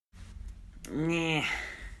Yeah.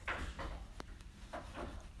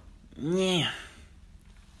 Yeah.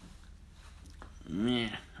 Yeah.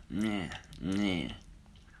 Yeah. Yeah.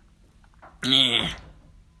 Yeah.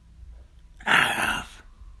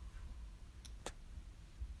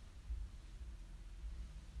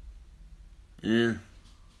 Yeah.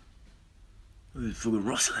 It's fucking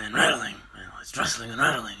rustling and rattling. Man, it's rustling and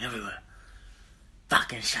rattling everywhere.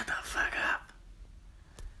 Fucking shut the fuck up.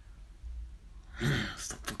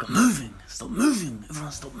 Stop fucking moving. Stop moving.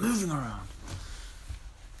 Everyone stop moving around.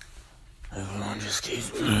 Everyone just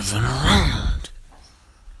keeps moving around.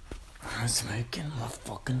 It's making my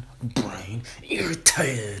fucking brain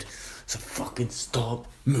irritated. So fucking stop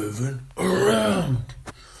moving around.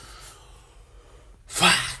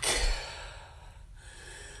 Fuck.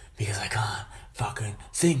 Because I can't fucking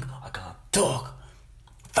think. I can't talk.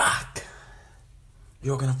 Fuck.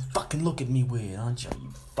 You're gonna fucking look at me weird, aren't you,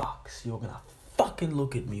 you fucks? You're gonna fucking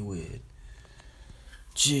look at me weird.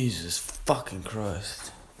 Jesus fucking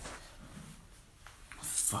Christ.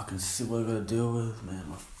 Fucking see what I gotta deal with, man.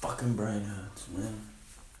 My fucking brain hurts, man.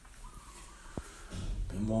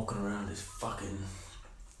 Been walking around this fucking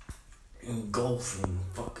engulfing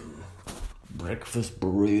fucking breakfast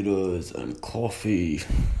burritos and coffee.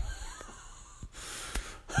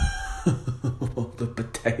 The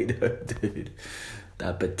potato, dude.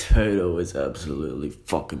 That potato is absolutely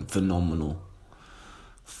fucking phenomenal.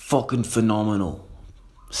 Fucking phenomenal.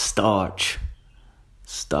 Starch.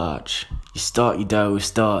 You start your dough with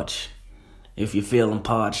starch. If you're feeling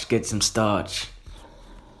parched, get some starch.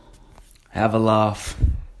 Have a laugh.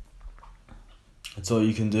 That's all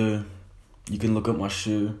you can do. You can look at my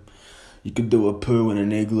shoe. You can do a poo in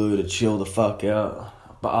an igloo to chill the fuck out.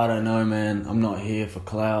 But I don't know, man. I'm not here for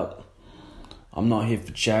clout. I'm not here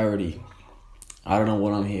for charity. I don't know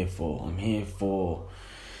what I'm here for. I'm here for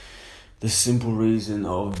the simple reason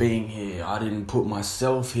of being here. I didn't put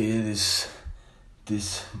myself here. This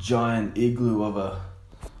giant igloo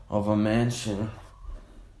of a mansion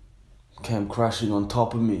came crashing on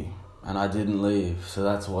top of me, and I didn't leave. So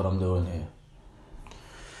that's what I'm doing here.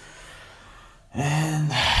 And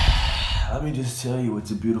let me just tell you,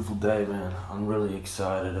 it's a beautiful day, man. I'm really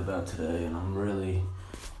excited about today, and I'm really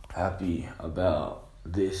happy about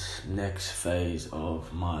this next phase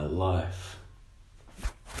of my life.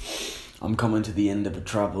 I'm coming to the end of a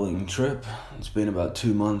traveling trip. It's been about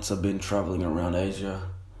 2 months I've been traveling around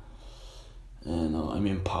Asia. And I'm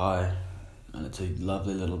in Pai, and it's a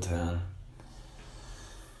lovely little town.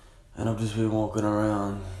 And I've just been walking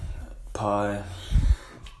around Pai.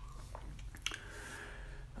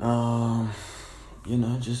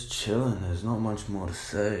 Just chilling. There's not much more to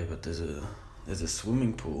say, but there's a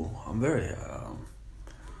swimming pool. I'm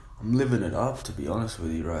living it up, to be honest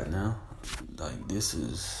with you, right now. Like, this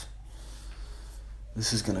is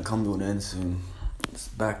gonna come to an end soon. It's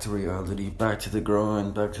back to reality, back to the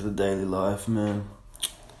grind, back to the daily life, man.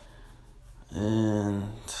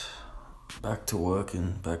 And back to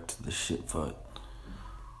working, back to the shit fight.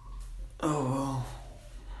 Oh well.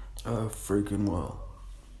 Oh freaking well.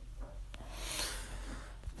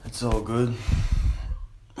 It's all good.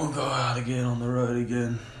 We'll go out again on the road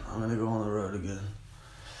again. I'm gonna go on the road again.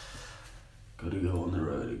 Gotta go on the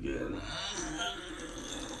road again.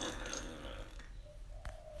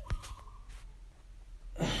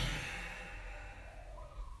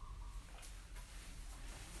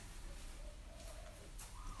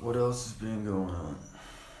 What else has been going on?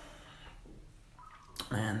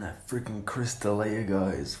 Man, that freaking Chris D'Elia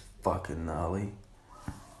guy is fucking gnarly.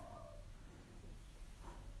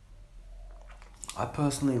 I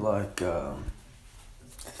personally like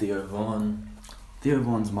Theo Von. Theo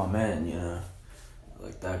Von's my man, you know.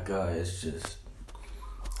 Like, that guy is just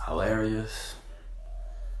hilarious.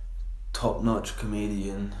 Top-notch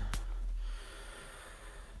comedian.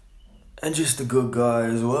 And just a good guy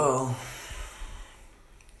as well.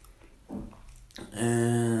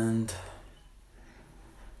 And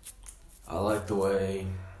I like the way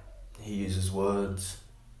he uses words,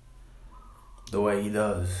 the way he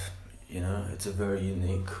does, you know, it's a very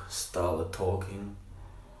unique style of talking.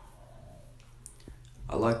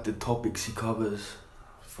 I like the topics he covers,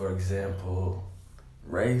 for example,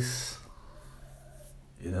 race.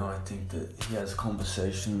 You know, I think that he has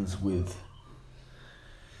conversations with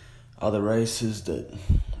other races that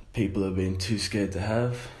people have been too scared to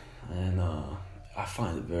have, and I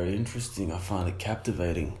find it very interesting. I find it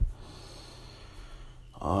captivating.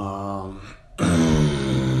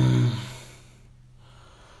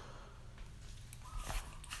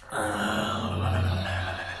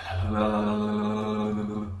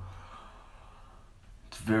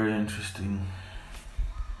 It's very interesting.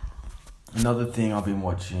 Another thing I've been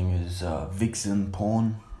watching is Vixen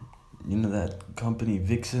Porn. You know that company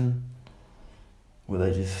Vixen? Where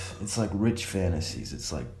they just, it's like rich fantasies.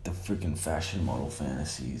 It's like the freaking fashion model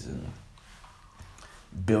fantasies and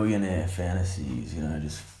billionaire fantasies, you know,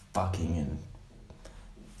 just fucking in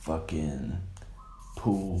fucking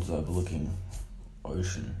pools overlooking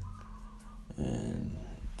ocean. And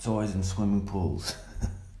it's always in swimming pools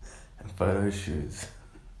and photo shoots.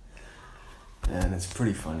 And it's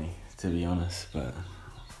pretty funny, to be honest, but,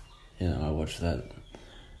 you know, I watched that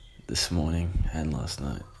this morning and last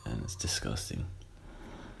night, and it's disgusting.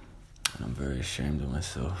 And I'm very ashamed of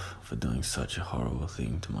myself for doing such a horrible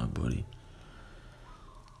thing to my body.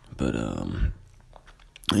 But,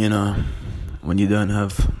 you know, when you don't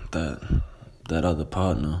have that other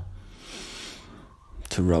partner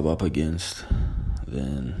to rub up against,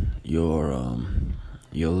 then you're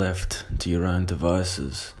left to your own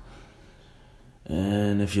devices.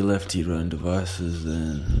 And if you're left to your own devices,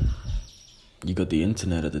 then you got the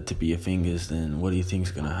internet at the tip of your fingers, then what do you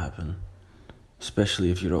think's gonna happen?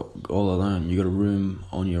 Especially if you're all alone, you got a room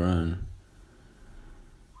on your own.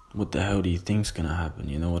 What the hell do you think's gonna happen?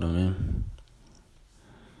 You know what I mean?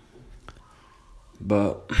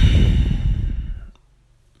 But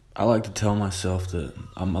I like to tell myself that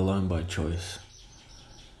I'm alone by choice.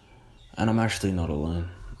 And I'm actually not alone.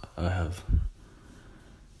 I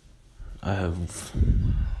have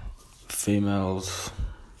females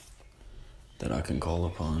that I can call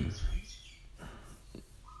upon,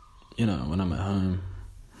 you know, when I'm at home.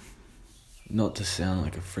 Not to sound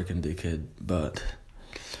like a freaking dickhead, but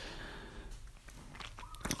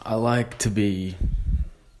I like to be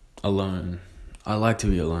alone. I like to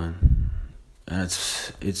be alone. And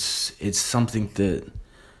it's something that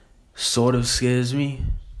sort of scares me,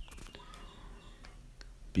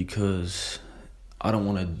 because I don't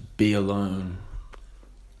want to be alone.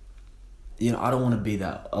 You know, I don't want to be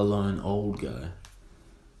that alone old guy.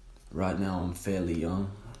 Right now I'm fairly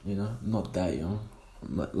young, you know, not that young.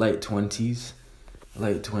 Late 20s.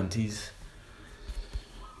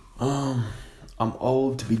 I'm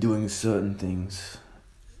old to be doing certain things,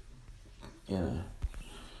 you know.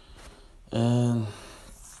 And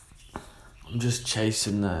I'm just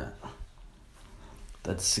chasing that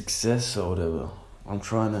success or whatever. I'm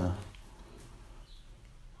trying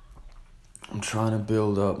to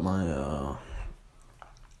build up my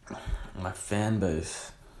fan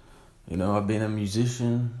base. You know, I've been a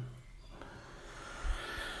musician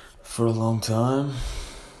for a long time.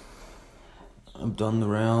 I've done the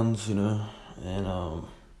rounds, you know, and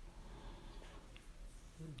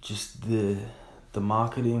just the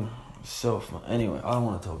marketing itself. Anyway, I don't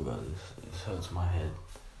want to talk about this. It hurts my head.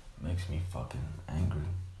 It makes me fucking angry.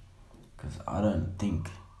 Because I don't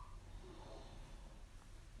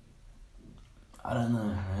know,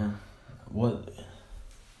 man.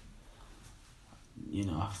 You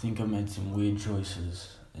know, I think I made some weird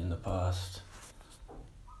choices in the past.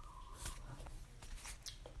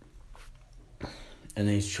 And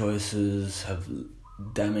these choices have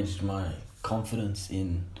damaged my confidence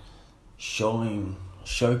in showcasing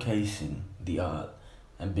the art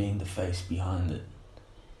and being the face behind it.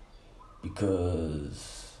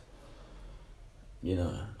 Because, you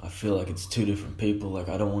know, I feel like it's two different people. Like,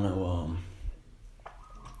 I don't want to,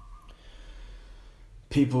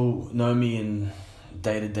 people know me in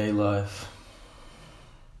day-to-day life,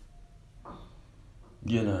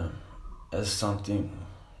 you know, as something,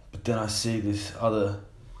 but then I see this other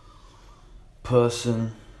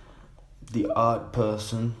person, the art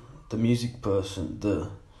person, the music person,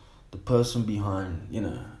 the person behind, you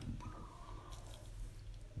know,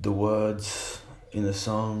 the words in the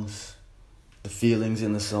songs, the feelings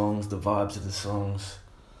in the songs, the vibes of the songs.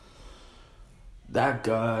 That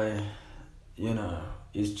guy, you know,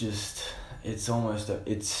 is just, it's almost,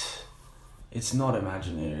 it's not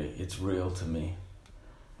imaginary, it's real to me.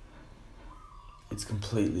 It's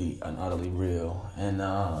completely and utterly real. And,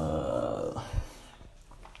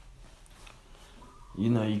 you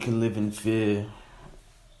know, you can live in fear.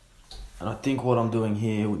 And I think what I'm doing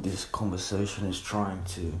here with this conversation is trying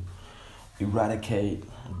to eradicate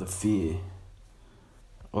the fear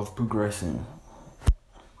of progressing.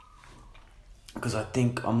 Because I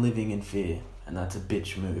think I'm living in fear, and that's a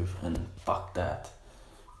bitch move, and fuck that,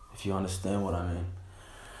 if you understand what I mean.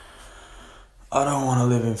 I don't want to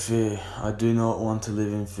live in fear. I do not want to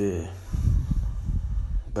live in fear.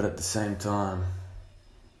 But at the same time,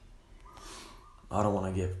 I don't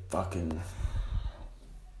want to get fucking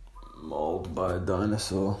mauled by a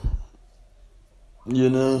dinosaur. You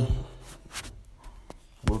know?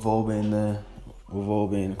 We've all been there. We've all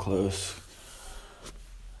been close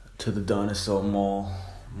to the dinosaur maul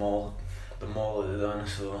The Mall of the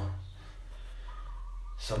Dinosaur.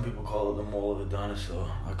 Some people call it the Mall of the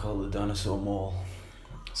Dinosaur. I call it the Dinosaur Mall.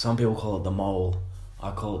 Some people call it the mole. I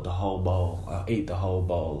call it the whole bowl. I eat the whole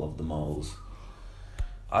bowl of the moles.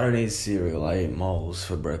 I don't eat cereal, I eat moles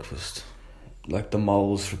for breakfast. Like the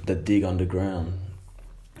moles that dig underground.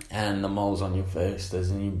 And the moles on your face. There's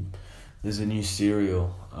a new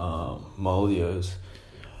cereal, Molios,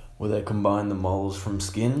 where they combine the moles from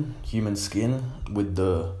skin, human skin, with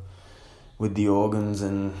the organs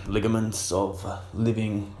and ligaments of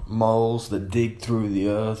living moles that dig through the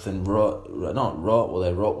earth and they rot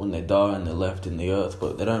when they die and they're left in the earth,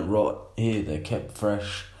 but they don't rot here, they're kept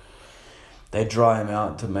fresh. They dry them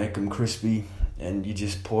out to make them crispy, and you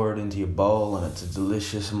just pour it into your bowl, and it's a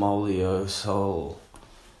delicious molio soul.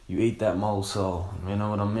 You eat that mole soul, you know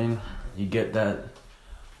what I mean? You get that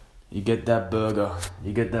burger,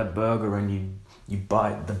 and you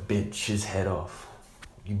bite the bitch's head off.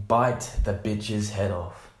 You bite the bitch's head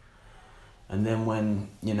off. And then when,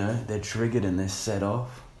 they're triggered and they're set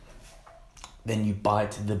off, then you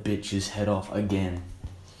bite the bitch's head off again.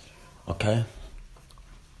 Okay?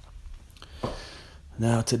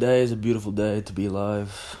 Now, today is a beautiful day to be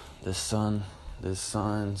alive. There's sun, there's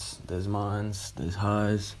signs, there's minds, there's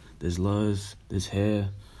highs, there's lows, there's hair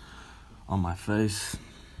on my face,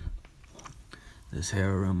 there's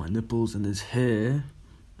hair around my nipples, and there's hair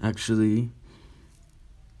actually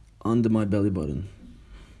under my belly button.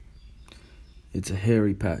 It's a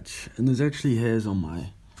hairy patch, and there's actually hairs on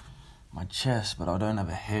my chest, but I don't have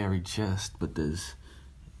a hairy chest, but it's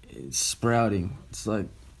sprouting. It's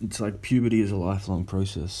like puberty is a lifelong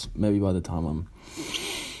process. Maybe by the time I'm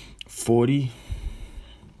 40,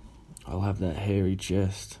 I'll have that hairy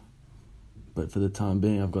chest. But for the time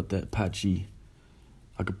being, I've got that patchy.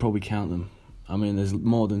 I could probably count them. I mean, there's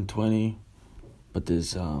more than 20, but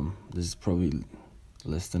there's probably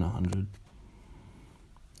less than 100.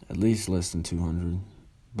 At least less than 200.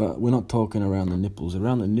 But we're not talking around the nipples.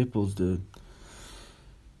 Around the nipples, dude,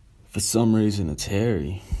 for some reason, it's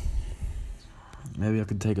hairy. Maybe I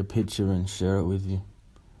could take a picture and share it with you.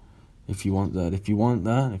 If you want that. If you want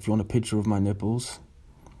a picture of my nipples,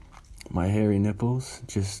 my hairy nipples,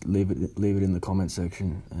 just leave it in the comment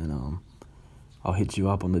section, and I'll hit you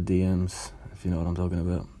up on the DMs, if you know what I'm talking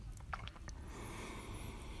about.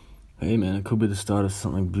 Hey man, it could be the start of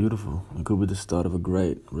something beautiful. It could be the start of a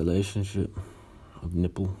great relationship of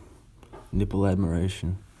nipple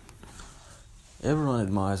admiration. Everyone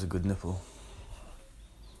admires a good nipple.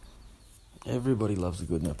 Everybody loves a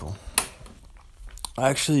good nipple. I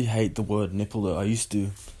actually hate the word nipple though. I used to,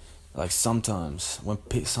 sometimes when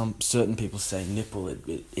some certain people say nipple,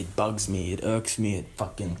 it bugs me, it irks me, it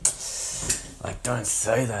fucking, don't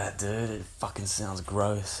say that, dude. It fucking sounds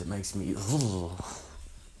gross. It makes me, ugh.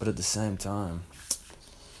 But at the same time,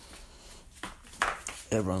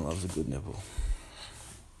 everyone loves a good nipple.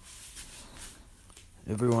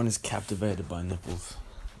 Everyone is captivated by nipples,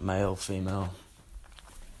 male, female.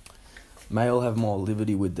 Male have more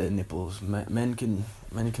liberty with their nipples. Men can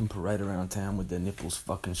parade around town with their nipples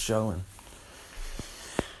fucking showing.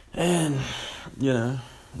 And, no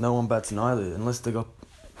one bats an eyelid unless they got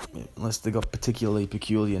particularly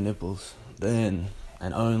peculiar nipples. Then,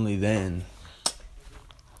 and only then,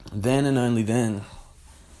 and only then,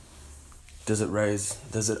 does it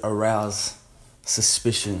arouse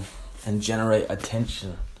suspicion and generate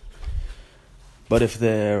attention. But if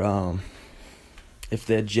they're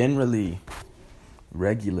generally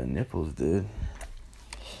regular nipples, dude,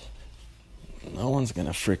 no one's gonna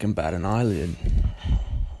freaking bat an eyelid.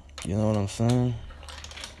 You know what I'm saying?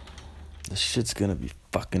 This shit's gonna be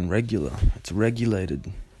fucking regular. It's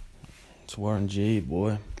regulated. It's Warren G,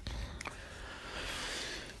 boy.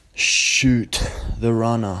 Shoot the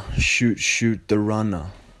runner. Shoot the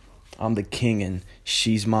runner. I'm the king and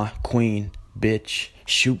she's my queen, bitch.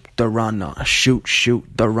 Shoot the runner. Shoot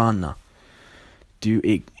the runner. Do you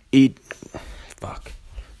eat,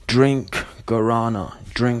 drink guarana,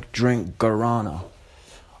 drink guarana.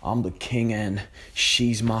 I'm the king and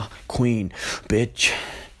she's my queen, bitch.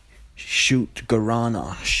 Shoot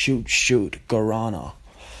guarana, shoot guarana.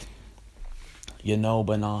 You know,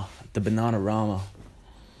 the Bananarama.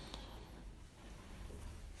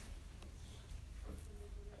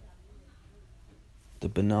 The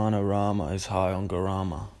Bananarama is high on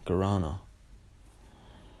guarana.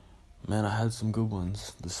 Man, I had some good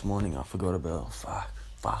ones this morning. I forgot about. Fuck.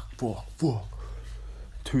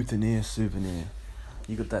 Tooth and ear souvenir.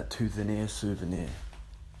 You got that tooth and ear souvenir.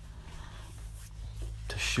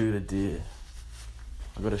 To shoot a deer.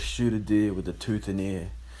 I gotta shoot a deer with a tooth and ear.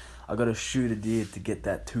 I gotta shoot a deer to get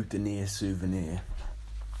that tooth and ear souvenir.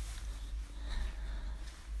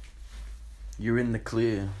 You're in the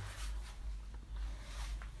clear.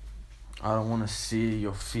 I don't want to see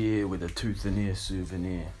your fear with a tooth and ear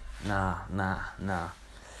souvenir. Nah.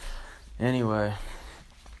 Anyway,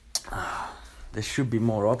 there should be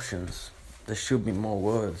more options. There should be more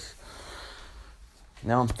words.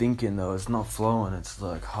 Now I'm thinking though, it's not flowing, it's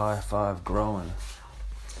like high five growing.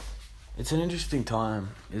 It's an interesting time,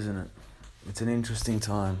 isn't it? It's an interesting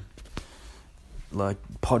time. Like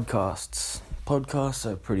podcasts. Podcasts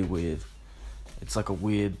are pretty weird. It's like a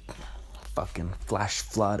weird fucking flash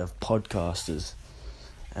flood of podcasters.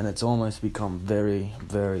 And it's almost become very,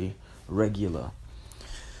 very regular.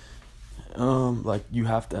 Like you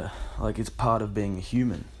have to, like it's part of being a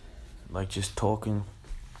human. Like just talking,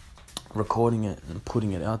 recording it and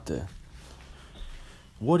putting it out there.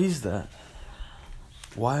 What is that?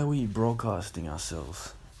 Why are we broadcasting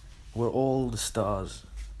ourselves? We're all the stars.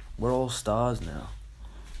 We're all stars now.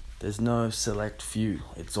 There's no select few.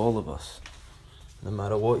 It's all of us. No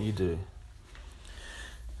matter what you do.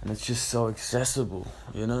 And it's just so accessible,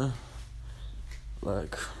 you know?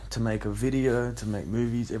 Like, to make a video, to make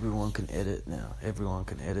movies, everyone can edit now. Everyone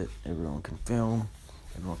can edit, everyone can film,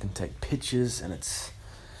 everyone can take pictures, and it's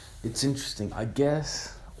interesting. I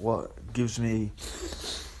guess what gives me,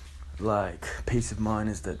 like, peace of mind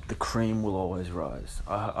is that the cream will always rise.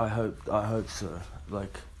 I hope so.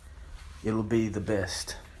 Like, it'll be the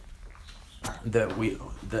best. There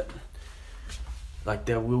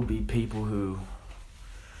will be people who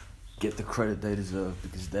get the credit they deserve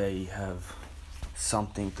because they have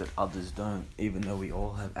something that others don't, even though we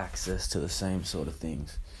all have access to the same sort of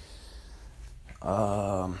things.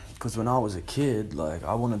 Because when I was a kid, like,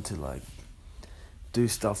 I wanted to, like, do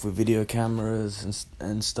stuff with video cameras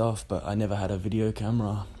and stuff, but I never had a video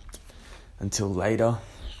camera until later.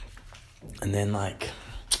 And then, like,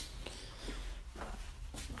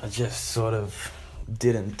 I just sort of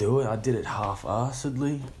didn't do it. I did it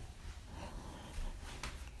half-assedly.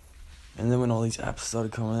 And then when all these apps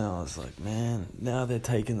started coming out, I was like, man, now they're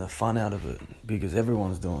taking the fun out of it because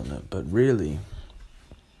everyone's doing it. But really,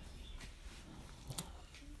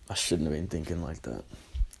 I shouldn't have been thinking like that.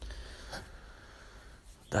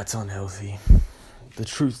 That's unhealthy. The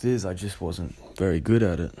truth is, I just wasn't very good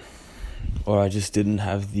at it. Or I just didn't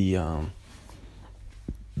have the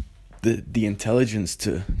intelligence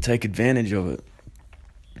to take advantage of it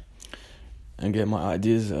and get my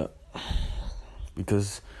ideas out.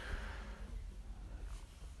 Because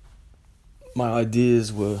my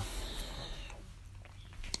ideas were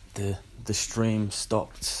the stream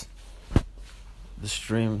stops. The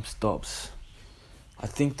stream stops. I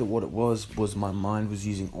think that what it was my mind was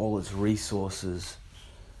using all its resources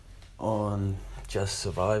on just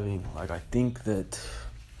surviving. Like, I think that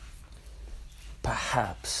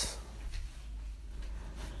perhaps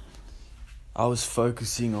I was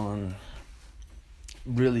focusing on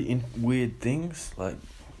really weird things, like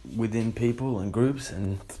within people and groups,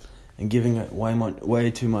 and giving it way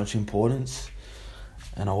too much importance.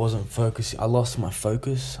 And I wasn't focusing. I lost my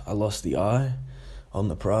focus. I lost the eye on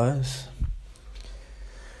the prize.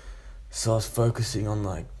 So I was focusing on,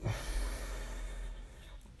 like,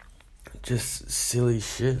 just silly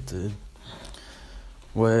shit, dude.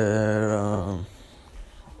 Where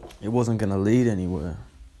it wasn't gonna lead anywhere.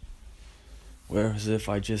 Whereas if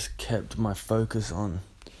I just kept my focus on,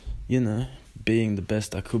 you know, being the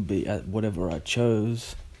best I could be at whatever I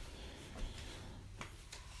chose,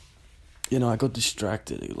 you know, I got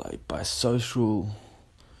distracted, like, by social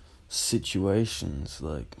situations,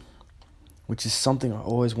 like, which is something I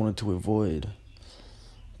always wanted to avoid.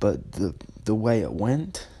 But the way it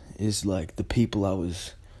went is, like, the people I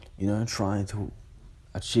was, you know, trying to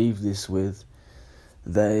achieve this with,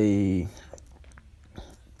 they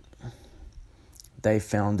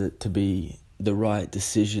found it to be the right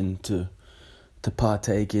decision to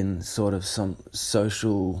partake in sort of some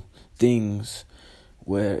social things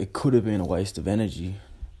where it could have been a waste of energy.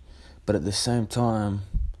 But at the same time,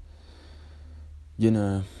 you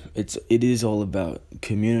know, it is all about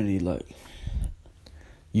community. Like,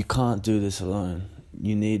 you can't do this alone.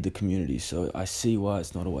 You need the community. So I see why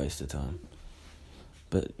it's not a waste of time.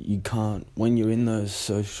 But you can't, when you're in those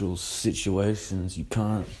social situations, you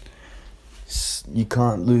can't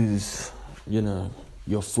lose, you know,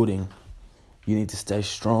 your footing. You need to stay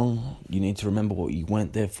strong. You need to remember what you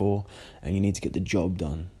went there for, and you need to get the job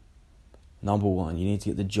done. Number one, you need to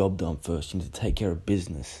get the job done first. You need to take care of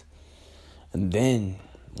business. And then,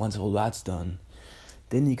 once all that's done,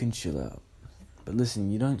 then you can chill out. But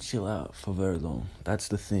listen, you don't chill out for very long. That's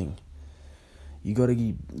the thing. You gotta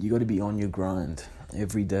be on your grind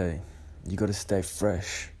every day. You gotta stay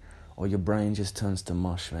fresh, or your brain just turns to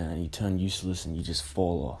mush, man, and you turn useless and you just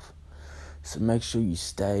fall off. So make sure you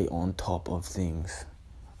stay on top of things.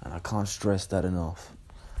 And I can't stress that enough.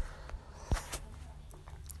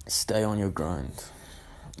 Stay on your grind.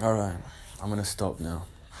 Alright, I'm gonna stop now.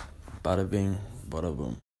 Bada bing, bada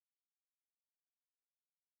boom.